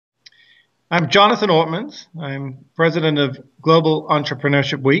I'm Jonathan Ortmans. I'm president of Global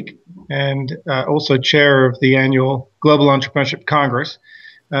Entrepreneurship Week and also chair of the annual Global Entrepreneurship Congress.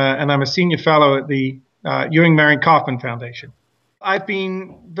 And I'm a senior fellow at the Ewing Kaufmann Foundation. I've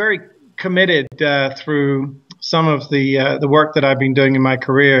been very committed through some of the work that I've been doing in my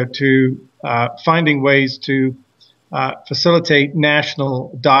career to finding ways to facilitate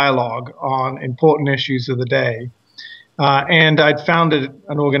national dialogue on important issues of the day. And I'd founded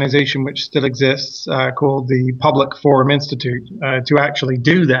an organization which still exists called the Public Forum Institute to actually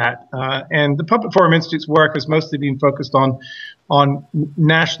do that. And the Public Forum Institute's work has mostly been focused on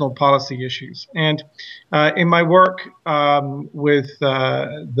national policy issues. And in my work with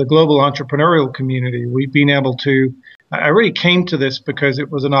the global entrepreneurial community, we've been able to, I really came to this because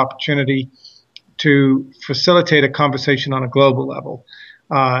it was an opportunity to facilitate a conversation on a global level.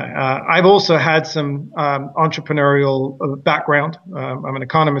 I've also had some entrepreneurial background. I'm an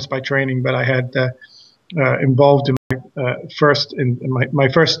economist by training, but I had involved in my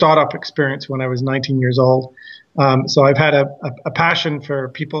first startup experience when I was 19 years old. So I've had a passion for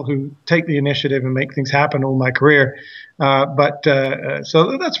people who take the initiative and make things happen all my career.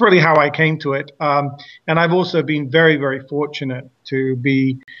 So that's really how I came to it. And I've also been very, very fortunate to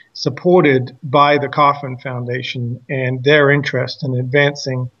be supported by the Kaufmann Foundation and their interest in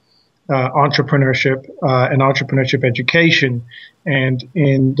advancing entrepreneurship and entrepreneurship education and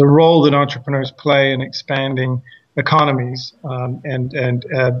in the role that entrepreneurs play in expanding economies and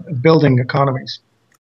building economies.